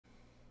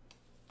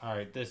All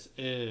right, this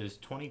is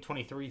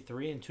 2023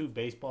 3 and 2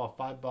 baseball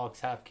 5-box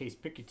half case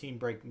pick your team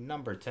break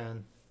number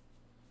 10.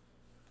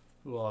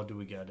 Who all do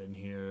we got in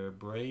here?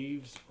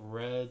 Braves,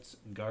 Reds,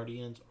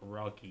 Guardians,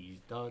 Rockies,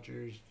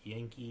 Dodgers,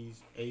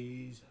 Yankees,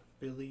 A's,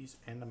 Phillies,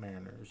 and the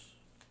Mariners.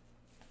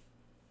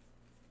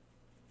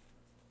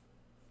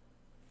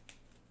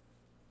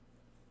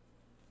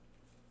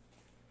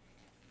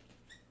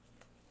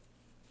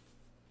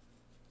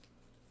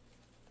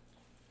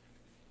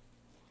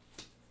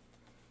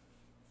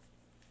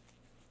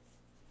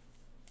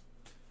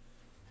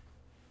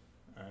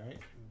 Alright,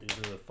 these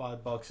are the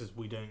 5 boxes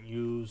we didn't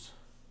use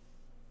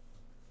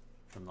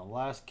from the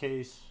last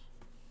case.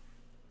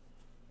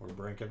 We're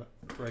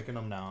breaking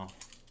them now.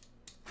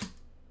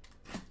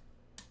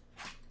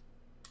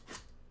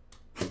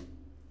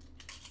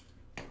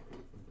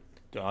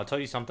 Dude, I'll tell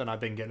you something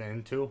I've been getting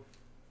into.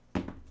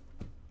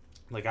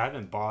 Like, I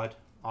haven't bought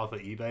off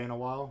of eBay in a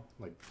while,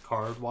 like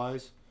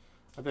card-wise.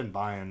 I've been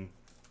buying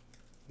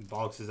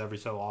boxes every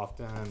so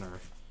often, or,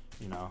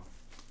 you know.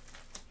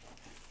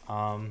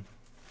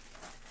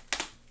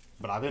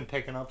 But I've been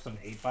picking up some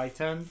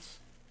 8x10s.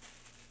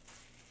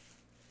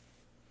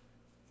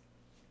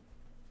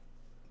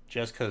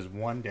 Just because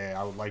one day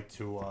I would like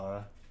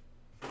to,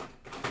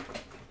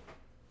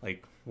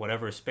 like,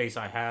 whatever space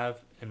I have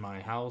in my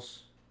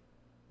house,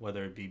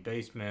 whether it be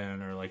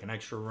basement or, like, an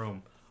extra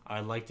room,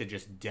 I'd like to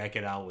just deck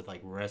it out with, like,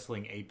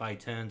 wrestling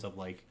 8x10s of,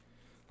 like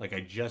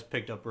I just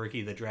picked up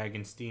Ricky the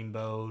Dragon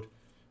Steamboat,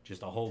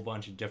 just a whole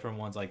bunch of different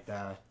ones like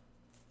that.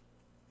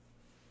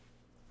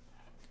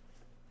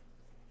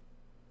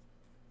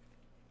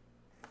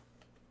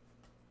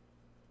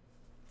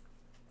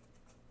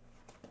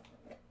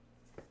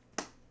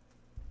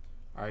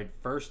 All right,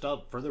 first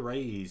up for the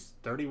Rays,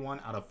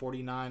 31 out of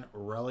 49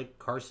 relic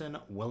Carson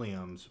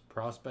Williams,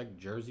 prospect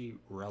jersey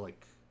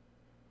relic.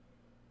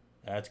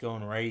 That's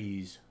going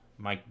Rays.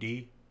 Mike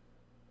D.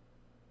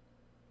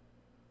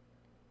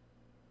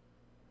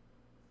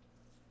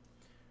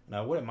 And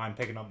I wouldn't mind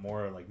picking up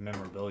more like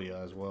memorabilia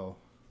as well.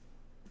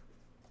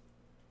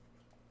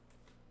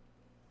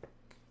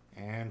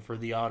 And for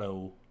the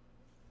auto,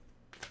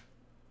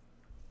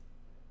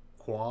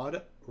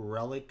 quad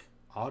relic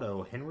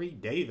auto, Henry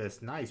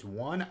Davis. Nice.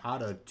 1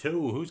 out of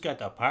 2. Who's got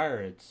the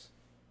Pirates?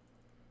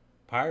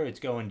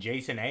 Pirates going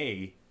Jason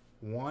A.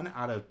 1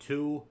 out of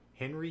 2.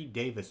 Henry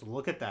Davis.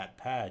 Look at that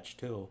patch,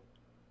 too.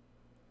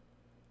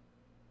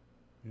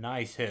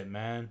 Nice hit,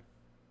 man.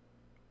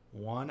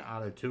 1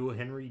 out of 2.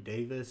 Henry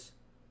Davis.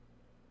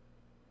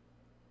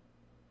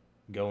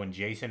 Going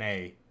Jason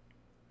A.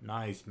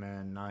 Nice,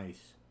 man.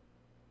 Nice.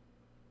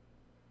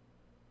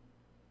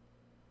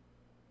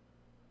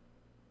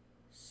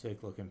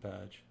 Sick looking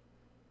patch.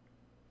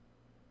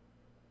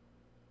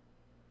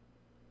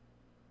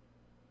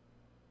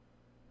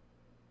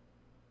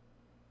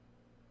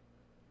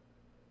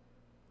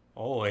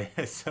 Oh,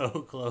 it's so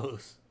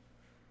close.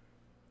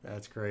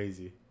 That's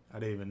crazy. I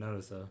didn't even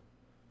notice that.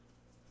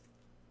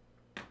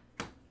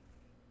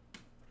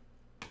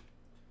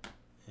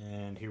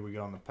 And here we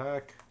go on the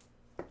pack.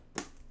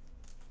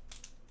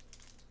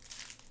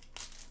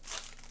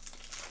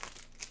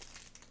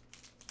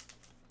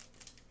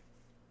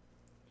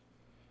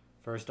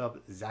 First up,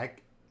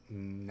 Zach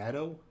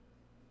Neto.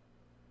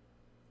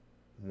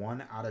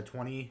 1 out of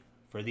 20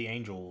 for the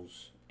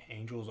Angels.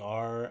 Angels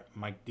are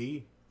Mike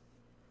D.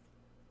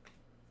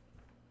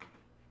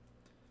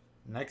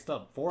 Next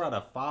up, 4 out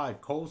of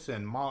 5,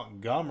 Colson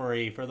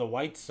Montgomery for the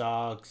White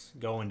Sox.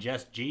 Going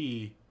Jess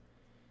G.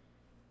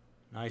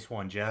 Nice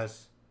one,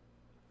 Jess.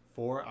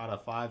 4 out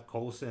of 5,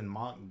 Colson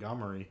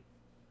Montgomery.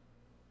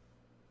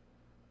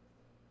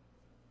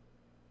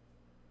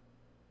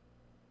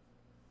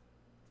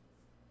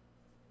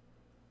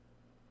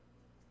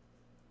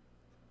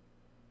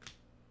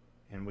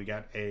 And we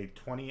got a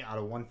 20 out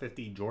of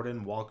 150,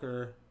 Jordan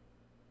Walker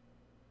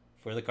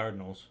for the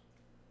Cardinals.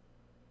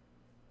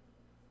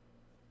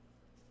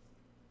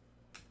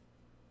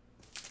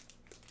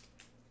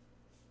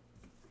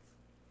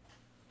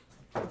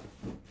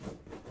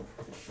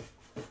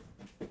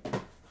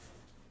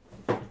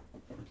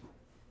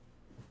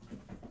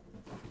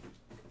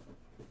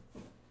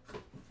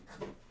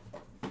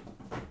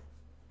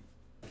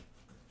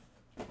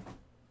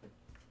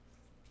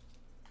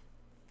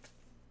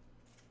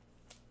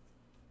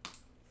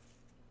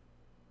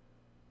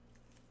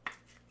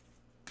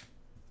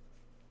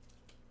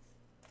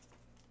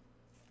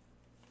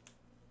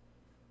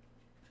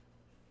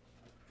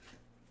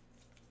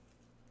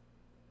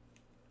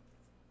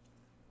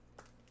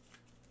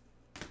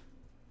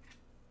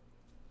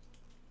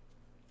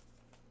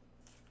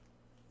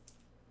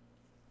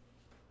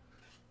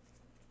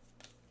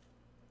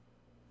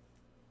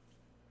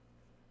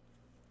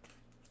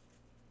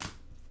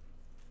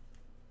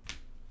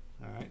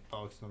 Alright,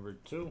 box number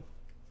 2.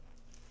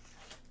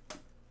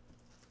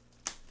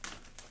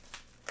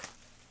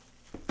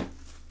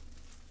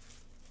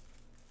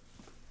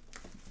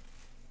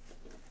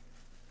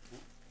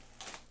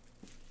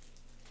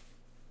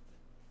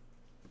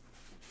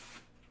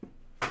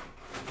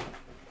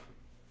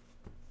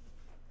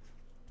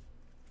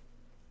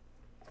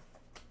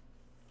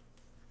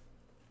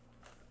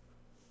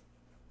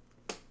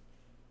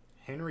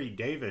 Henry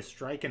Davis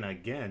striking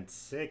again.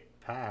 Sick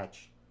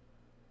patch.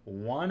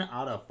 1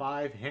 out of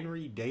 5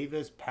 Henry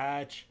Davis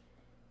patch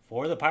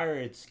for the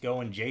Pirates.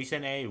 Going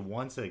Jason A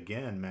once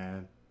again,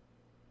 man.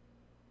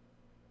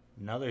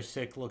 Another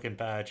sick looking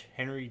patch.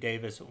 Henry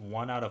Davis,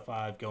 1 out of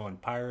 5 going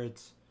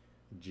Pirates.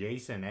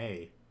 Jason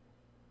A.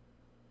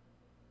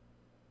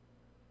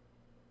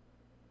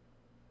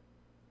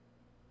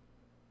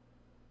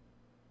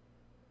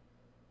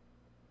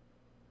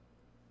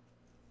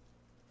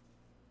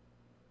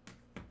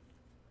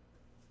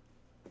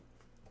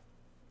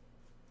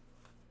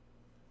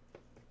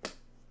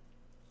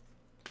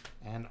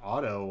 And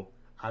auto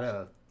out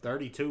of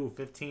 32,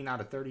 15 out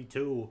of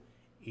 32.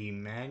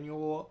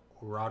 Emmanuel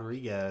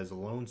Rodriguez,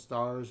 Lone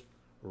Stars,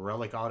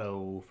 relic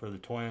auto for the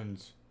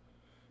Twins.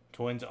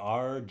 Twins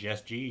are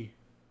Jess G.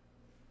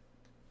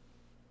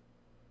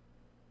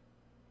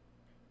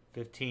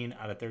 15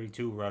 out of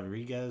 32,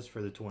 Rodriguez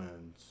for the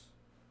Twins.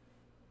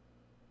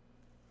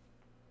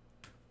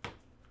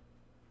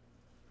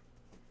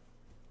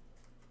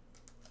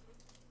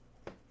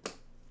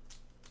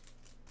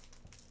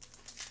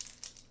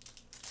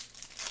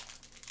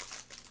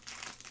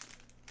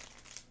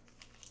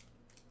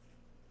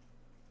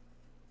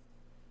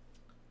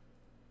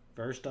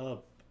 First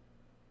up,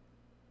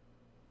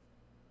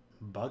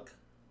 Buck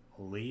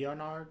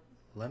Leonard?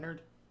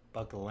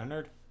 Buck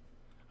Leonard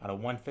out of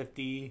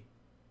 150.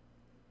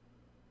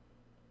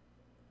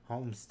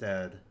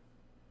 Homestead.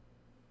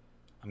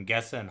 I'm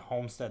guessing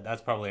Homestead,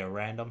 that's probably a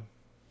random,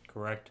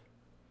 correct?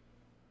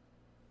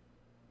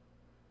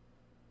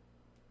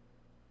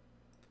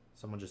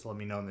 Someone just let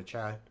me know in the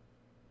chat.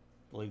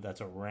 I believe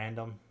that's a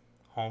random.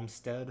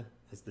 Homestead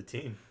is the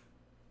team.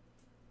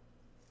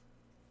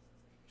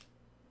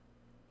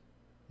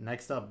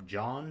 Next up,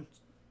 John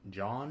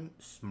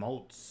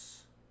Smoltz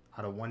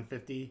out of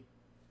 150.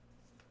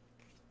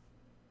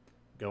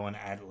 Going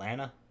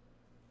Atlanta.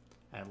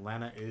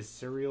 Atlanta is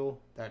serial.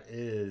 That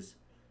is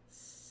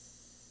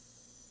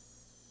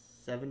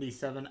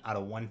 77 out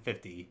of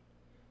 150.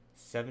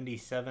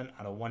 77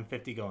 out of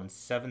 150 going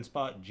 7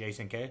 spot,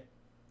 Jason K.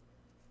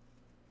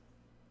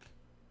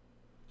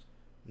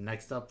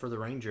 Next up for the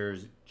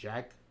Rangers,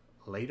 Jack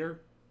Later.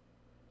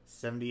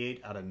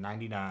 78 out of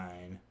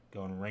 99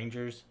 going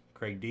Rangers.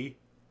 Craig D.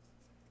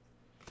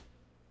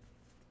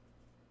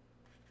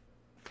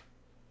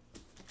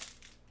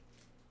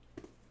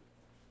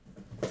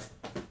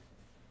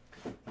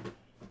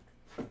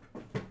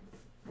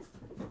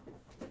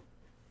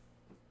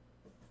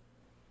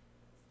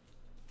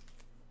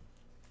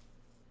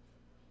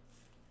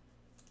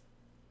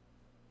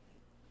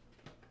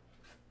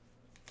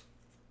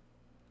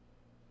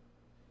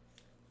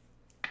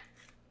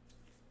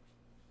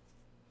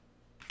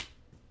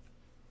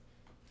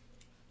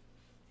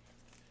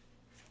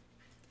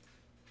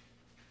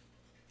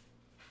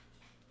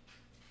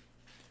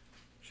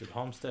 Should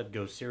Homestead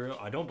go serial?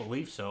 I don't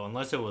believe so,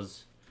 unless it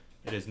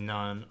is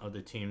none of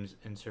the teams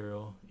in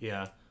serial.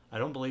 Yeah, I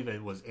don't believe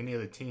it was any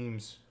of the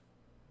teams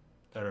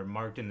that are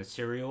marked in the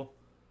serial.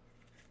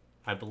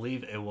 I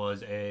believe it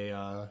was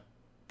an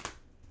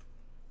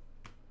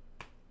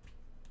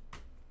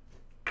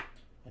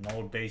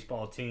old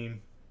baseball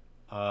team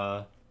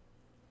that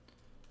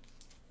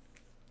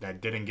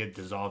didn't get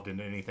dissolved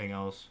into anything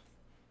else.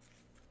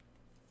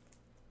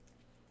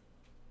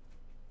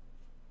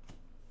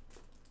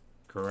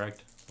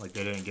 Correct? Like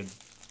they didn't get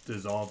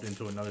dissolved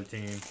into another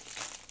team.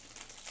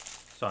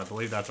 So I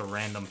believe that's a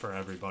random for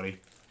everybody.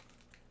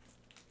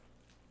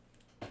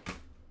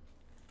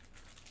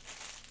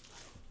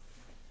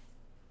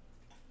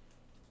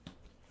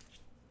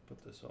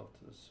 Put this off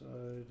to the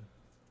side.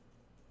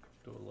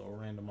 Do a little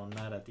random on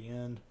that at the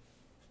end.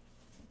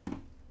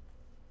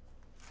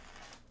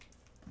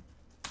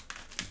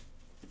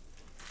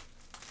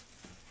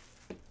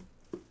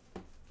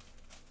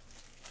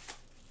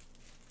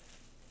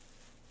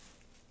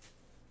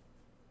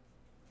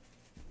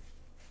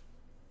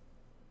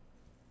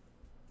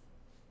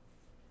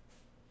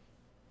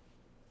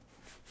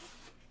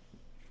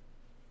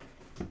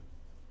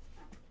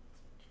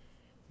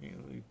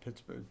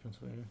 Pittsburgh,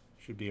 Pennsylvania.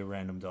 Should be a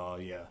random doll,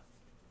 yeah.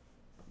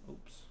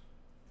 Oops.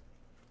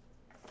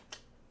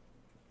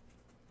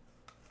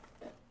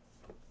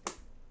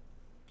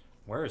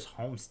 Where is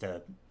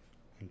Homestead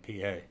in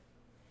PA?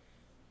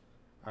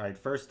 Alright,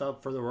 first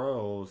up for the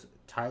Royals,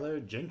 Tyler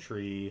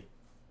Gentry.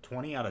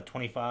 20 out of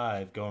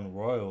 25 going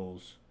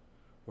Royals.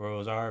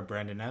 Royals are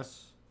Brandon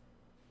S.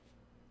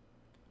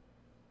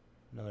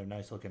 Another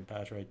nice looking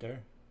patch right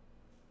there.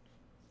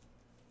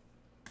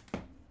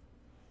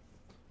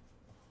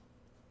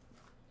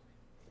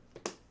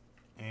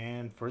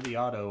 And for the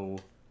auto,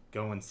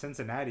 going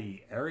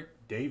Cincinnati, Eric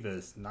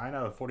Davis, 9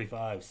 out of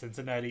 45.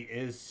 Cincinnati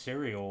is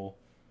serial.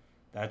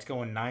 That's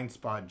going 9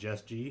 spot,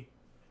 Jess G.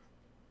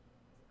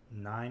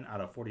 9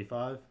 out of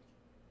 45.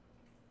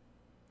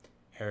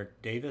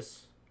 Eric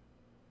Davis.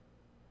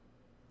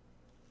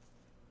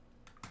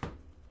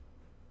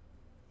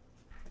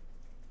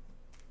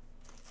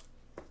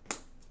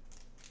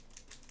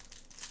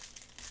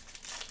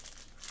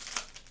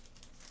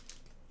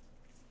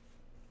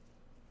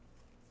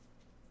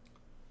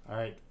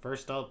 right,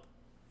 first up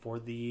for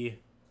the,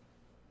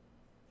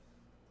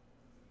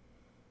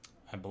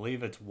 I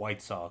believe it's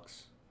White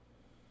Sox.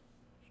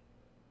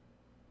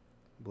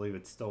 I believe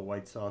it's still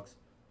White Sox.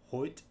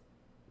 Hoyt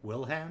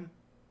Wilhelm,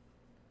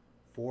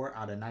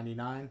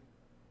 4/99.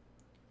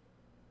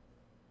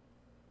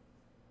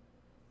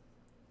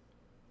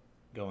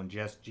 Going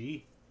Jess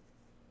G.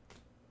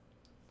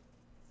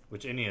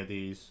 Which any of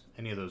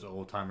those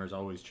old timers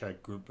always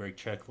check group break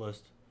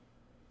checklist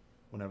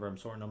whenever I'm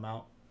sorting them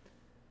out.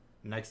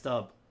 Next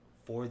up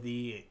for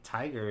the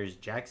Tigers,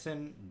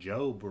 Jackson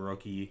Jobe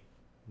rookie,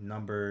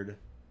 numbered.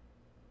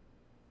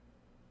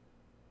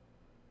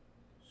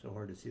 So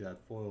hard to see that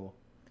foil.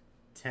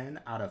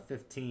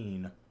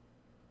 10/15.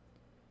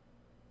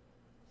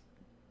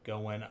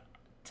 Going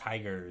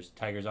Tigers.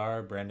 Tigers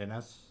are Brandon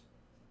S.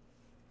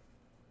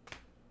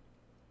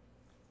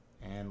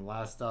 And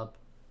last up,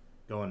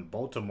 going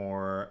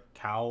Baltimore,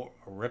 Cal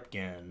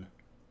Ripken,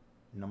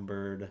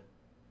 numbered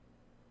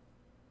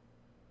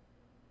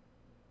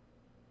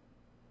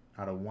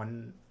out of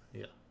one.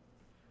 Yeah,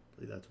 I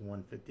believe that's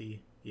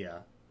 150. Yeah,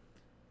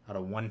 out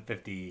of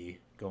 150,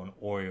 going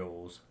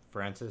Orioles,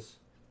 Francis.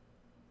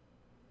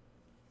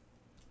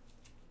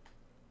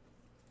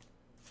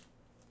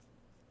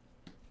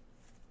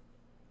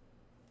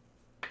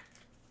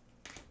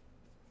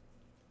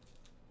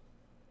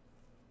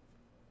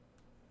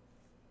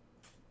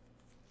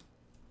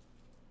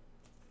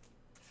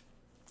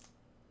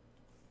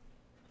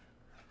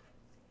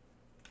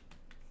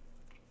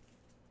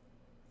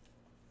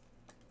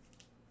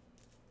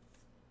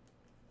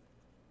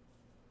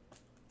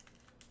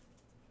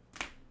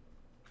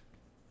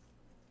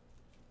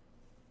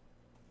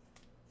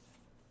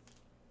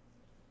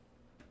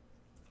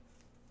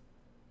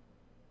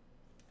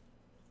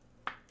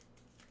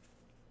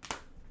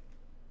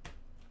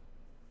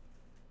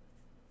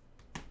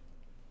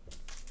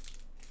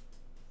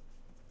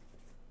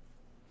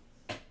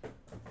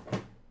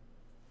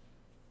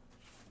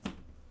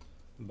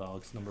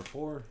 Box number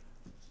 4.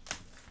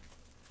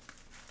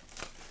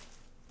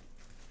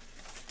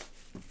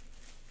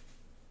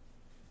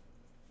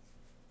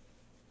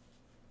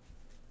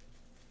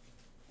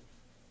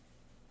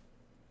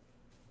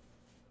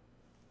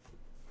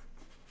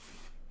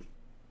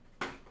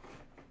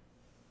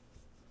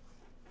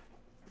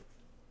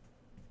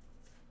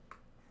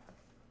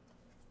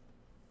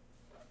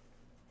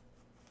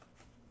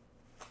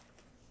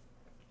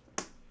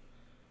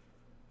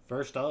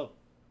 First up,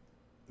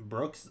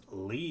 Brooks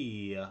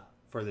Lee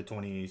for the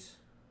 20s.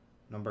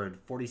 Numbered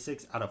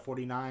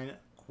 46/49,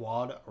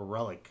 quad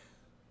relic.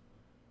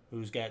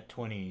 Who's got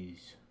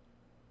 20s?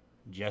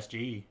 Jess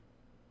G.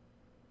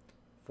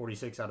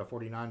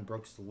 46/49,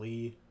 Brooks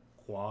Lee,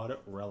 quad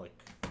relic.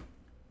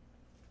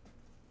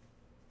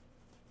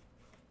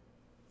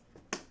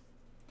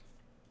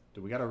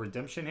 Do we got a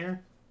redemption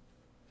here?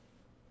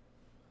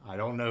 I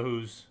don't know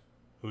who's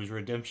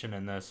redemption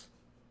in this.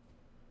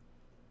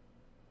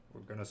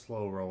 We're going to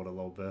slow roll it a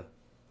little bit.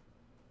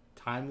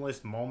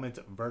 Timeless Moments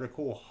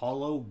Vertical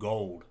Hollow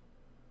Gold.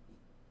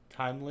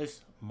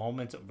 Timeless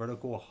Moments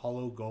Vertical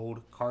Hollow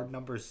Gold. Card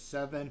number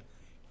 7.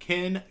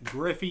 Ken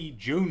Griffey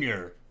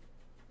Jr.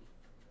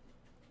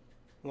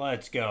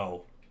 Let's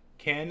go.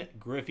 Ken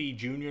Griffey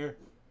Jr.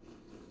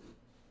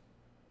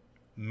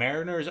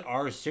 Mariners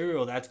are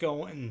cereal. That's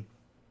going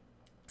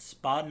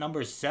spot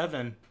number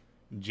 7.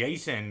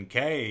 Jason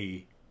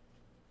K.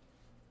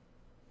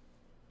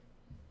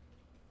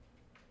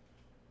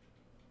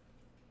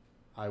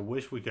 I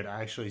wish we could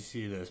actually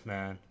see this,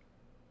 man.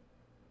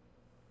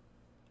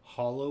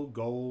 Hollow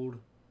Gold.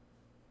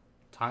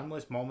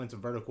 Timeless Moments of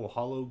Vertical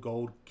Hollow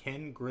Gold.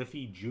 Ken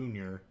Griffey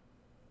Jr.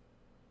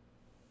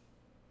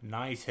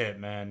 Nice hit,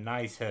 man.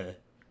 Nice hit.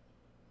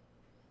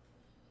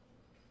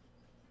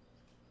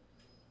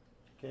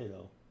 Okay,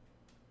 though.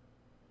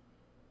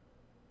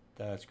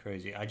 That's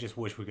crazy. I just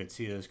wish we could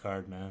see this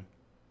card, man.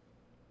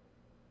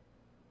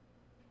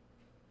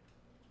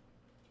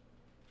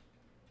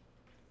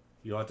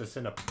 You'll have to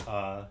send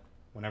a,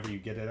 whenever you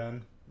get it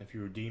in, if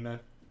you redeem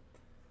it.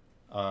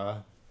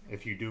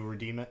 If you do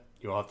redeem it,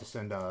 you'll have to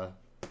send a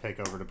pic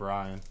over to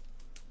Brian.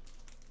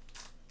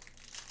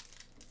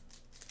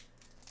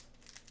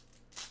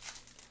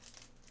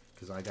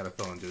 Because I got a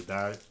feeling, dude,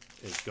 that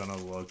is going to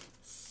look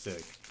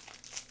sick.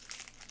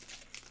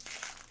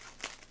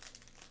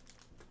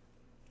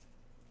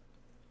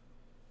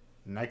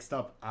 Next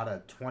up, out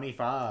of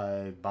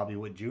 25, Bobby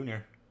Witt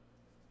Jr.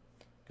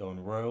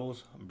 Going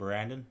Royals,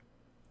 Brandon.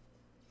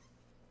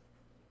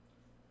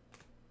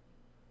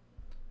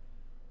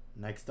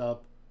 Next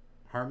up,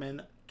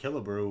 Herman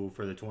Killebrew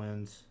for the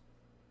Twins.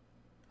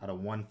 Out of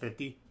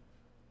 150.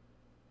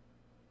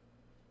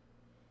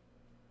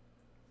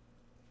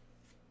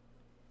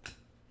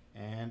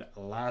 And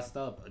last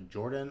up,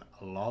 Jordan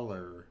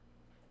Lawler.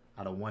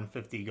 Out of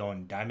 150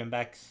 going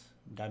Diamondbacks.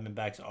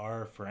 Diamondbacks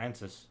are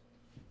Francis.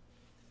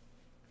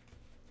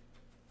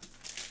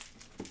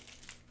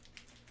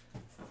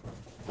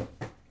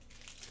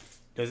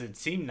 Does it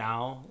seem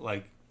now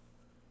like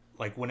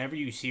whenever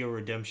you see a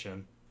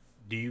redemption,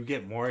 do you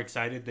get more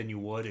excited than you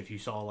would if you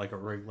saw like a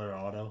regular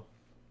auto?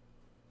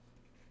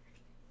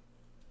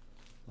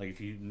 Like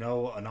if you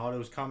know an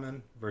auto's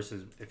coming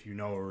versus if you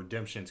know a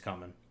redemption's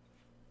coming.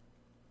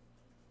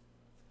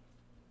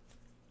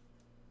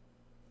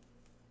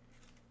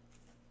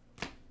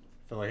 I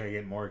feel like I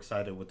get more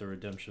excited with the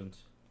redemptions.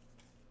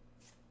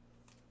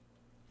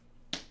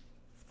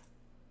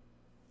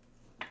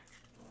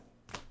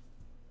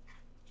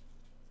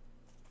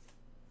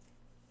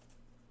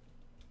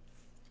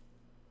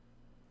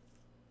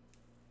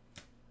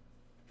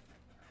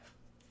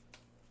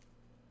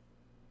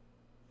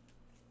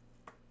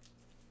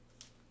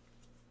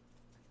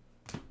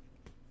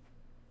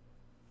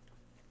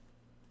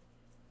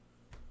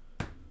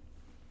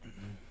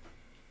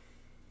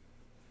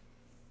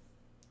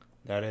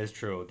 That is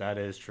true. That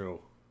is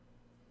true.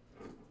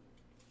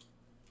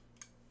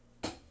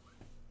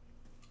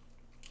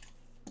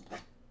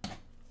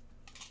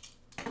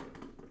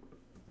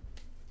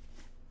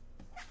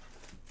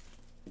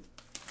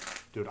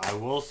 Dude, I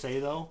will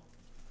say though,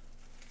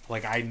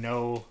 like I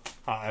know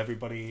how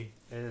everybody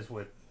is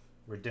with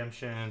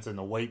redemptions and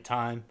the wait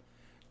time.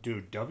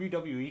 Dude,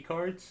 WWE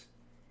cards,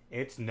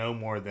 it's no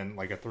more than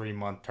like a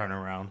 3-month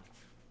turnaround.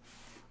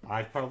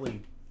 I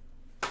probably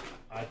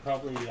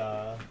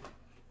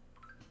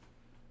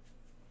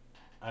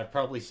I've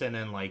probably sent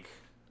in like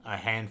a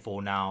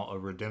handful now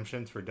of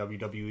redemptions for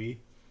WWE,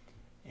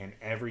 and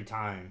every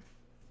time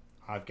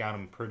I've got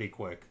them pretty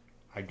quick.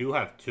 I do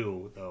have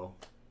 2 though,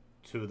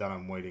 2 that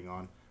I'm waiting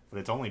on, but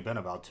it's only been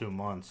about 2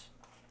 months.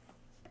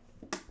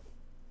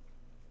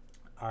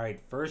 All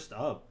right, first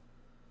up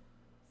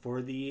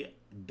for the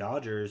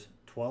Dodgers,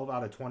 12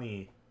 out of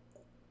 20,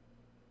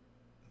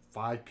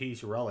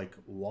 5-piece relic,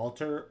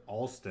 Walter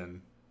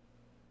Alston.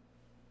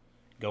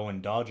 Going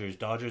Dodgers.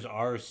 Dodgers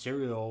are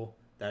serial.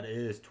 That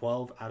is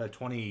 12 out of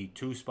 20,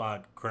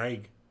 2-spot,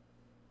 Craig.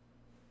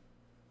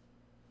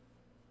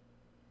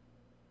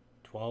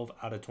 12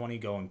 out of 20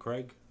 going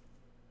Craig.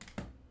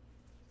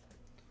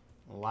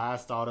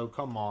 Last auto,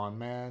 come on,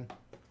 man.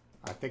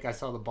 I think I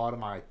saw the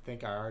bottom. I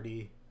think I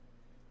already...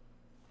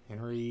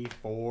 Henry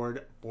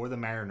Ford for the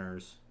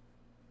Mariners.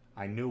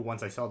 I knew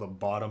once I saw the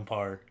bottom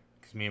part,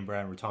 because me and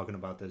Brad were talking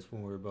about this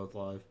when we were both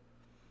live.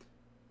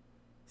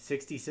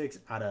 66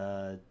 out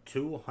of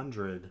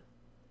 200.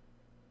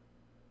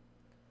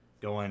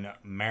 Going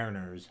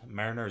Mariners.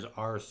 Mariners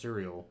are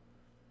serial.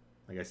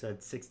 Like I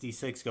said,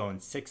 66 going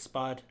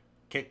 6-spot,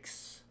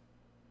 Kicks.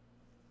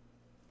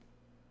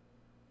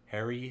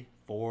 Harry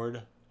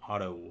Ford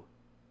auto.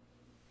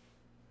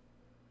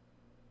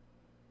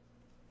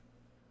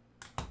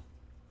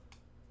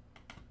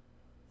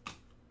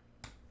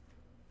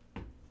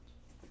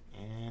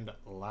 And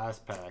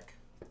last pack.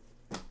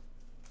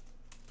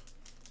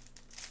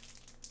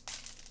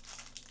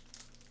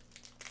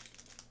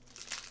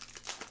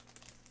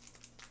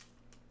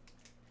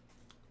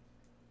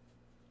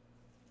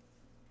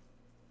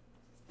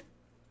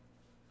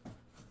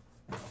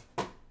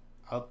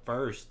 Up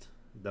first,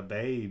 the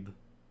Babe.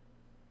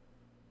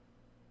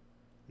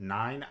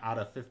 9 out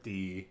of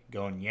 50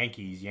 going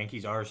Yankees.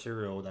 Yankees are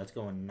serial. That's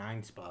going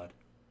 9-spot.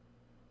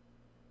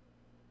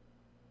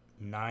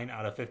 9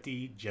 out of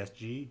 50, Jess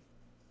G.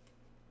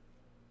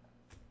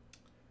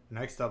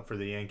 Next up for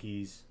the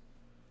Yankees.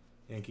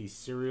 Yankees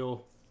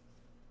serial.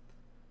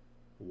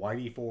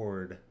 Whitey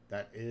Ford.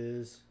 That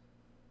is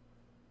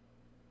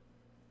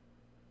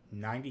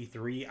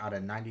 93 out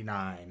of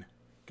 99.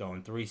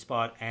 Going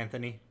 3-spot,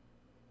 Anthony.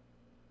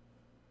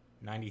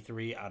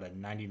 93 out of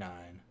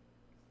 99.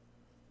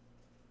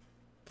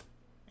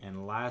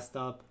 And last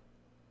up,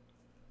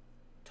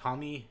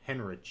 Tommy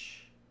Henrich.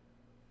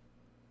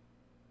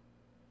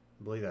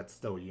 I believe that's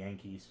still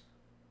Yankees.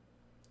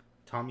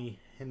 Tommy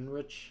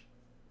Henrich.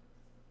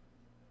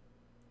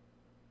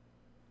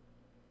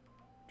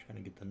 Trying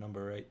to get the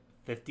number right.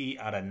 50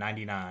 out of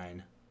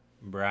 99.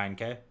 Brian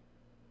K.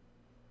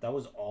 That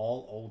was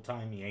all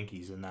old-time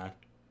Yankees in that.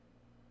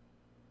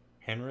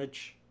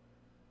 Henrich,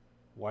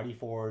 Whitey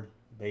Ford,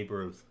 Babe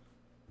Ruth.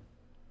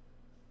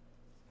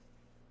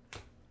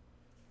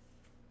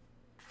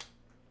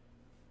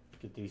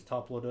 Get these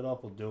top loaded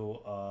up. We'll do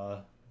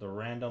the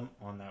random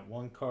on that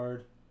one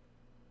card,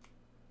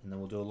 and then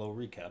we'll do a little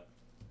recap.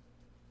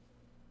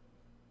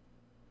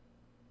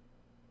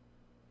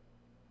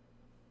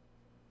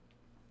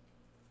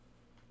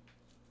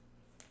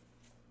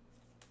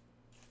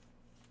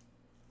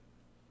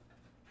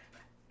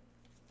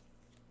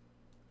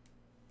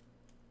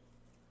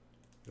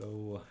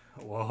 Go.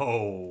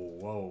 Whoa,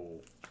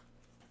 whoa.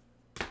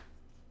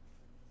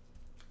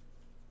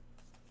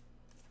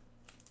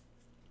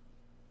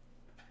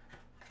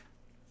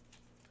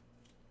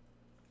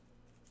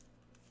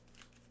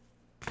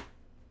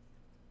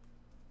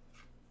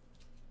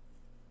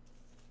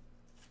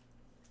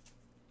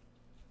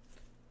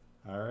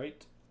 All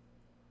right.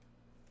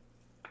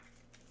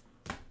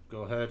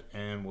 Go ahead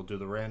and we'll do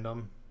the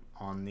random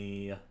on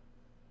the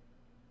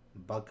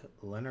Buck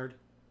Leonard.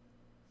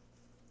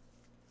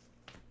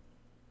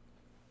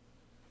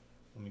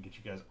 Let me get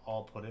you guys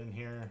all put in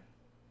here.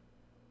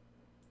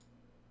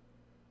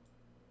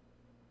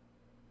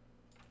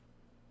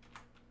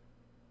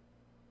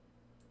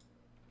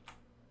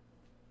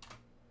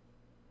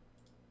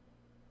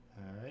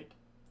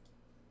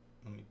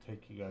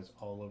 Take you guys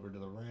all over to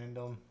the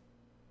random.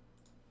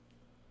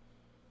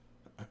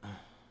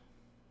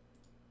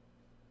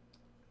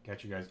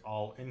 Got you guys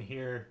all in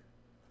here.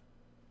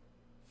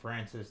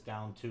 Francis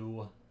down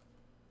to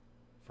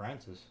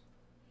Francis.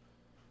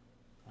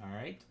 All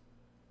right.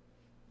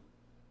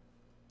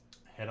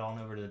 Head on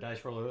over to the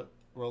dice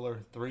roller.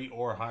 3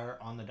 or higher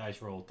on the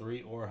dice roll.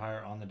 3 or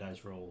higher on the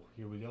dice roll.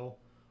 Here we go.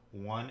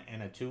 1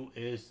 and a 2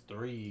 is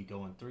 3.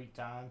 Going 3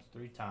 times.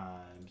 3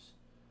 times.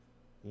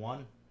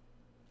 1,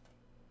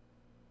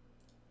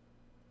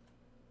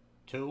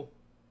 2,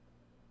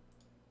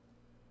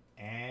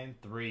 and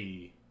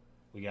 3.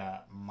 We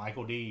got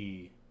Michael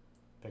D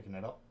picking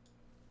it up.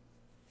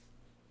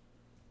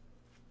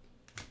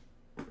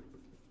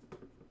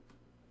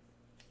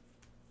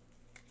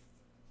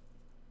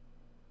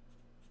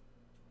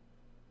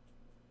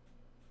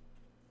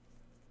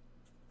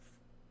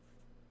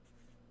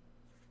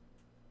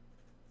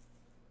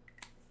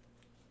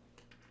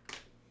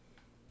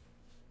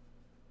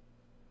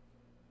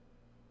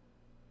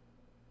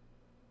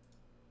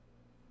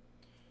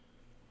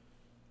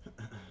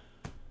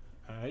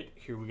 All right,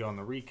 here we go on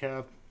the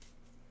recap.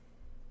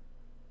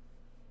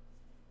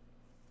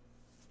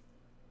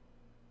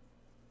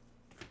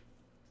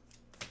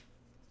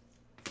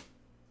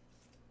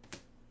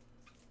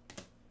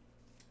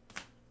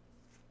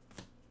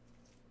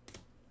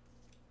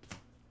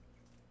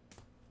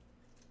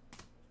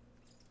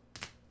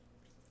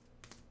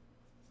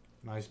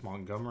 Nice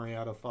Montgomery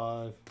out of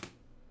 5.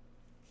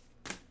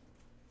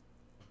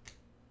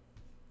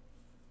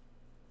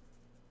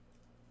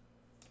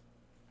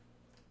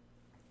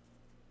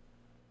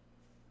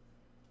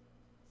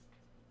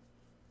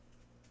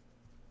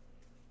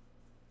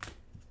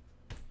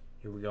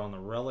 Here we go on the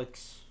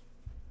relics.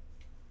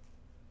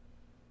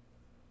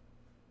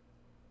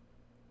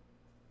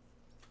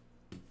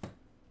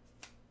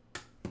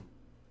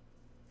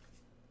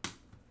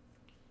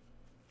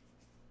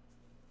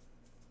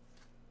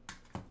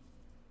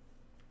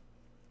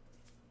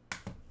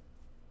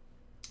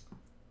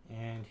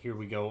 And here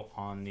we go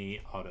on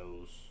the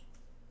autos.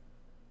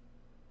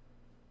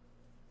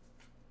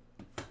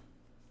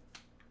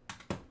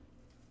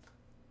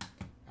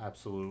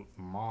 Absolute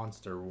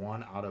monster.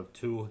 1 out of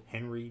 2.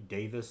 Henry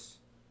Davis.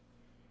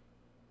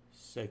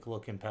 Sick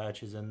looking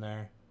patches in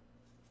there.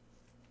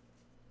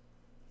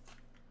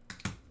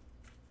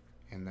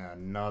 And then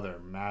another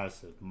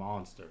massive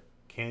monster.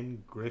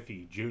 Ken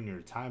Griffey Jr.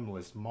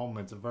 Timeless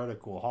Moments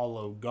Vertical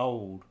Hollow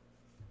Gold.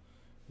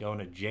 Going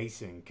to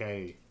Jason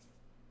K.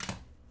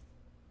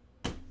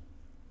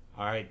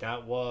 Alright,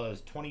 that was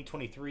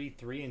 2023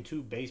 3 and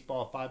 2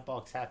 baseball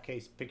 5-box half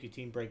case pick your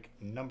team break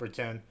number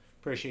 10.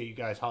 Appreciate you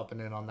guys hopping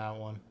in on that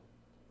one.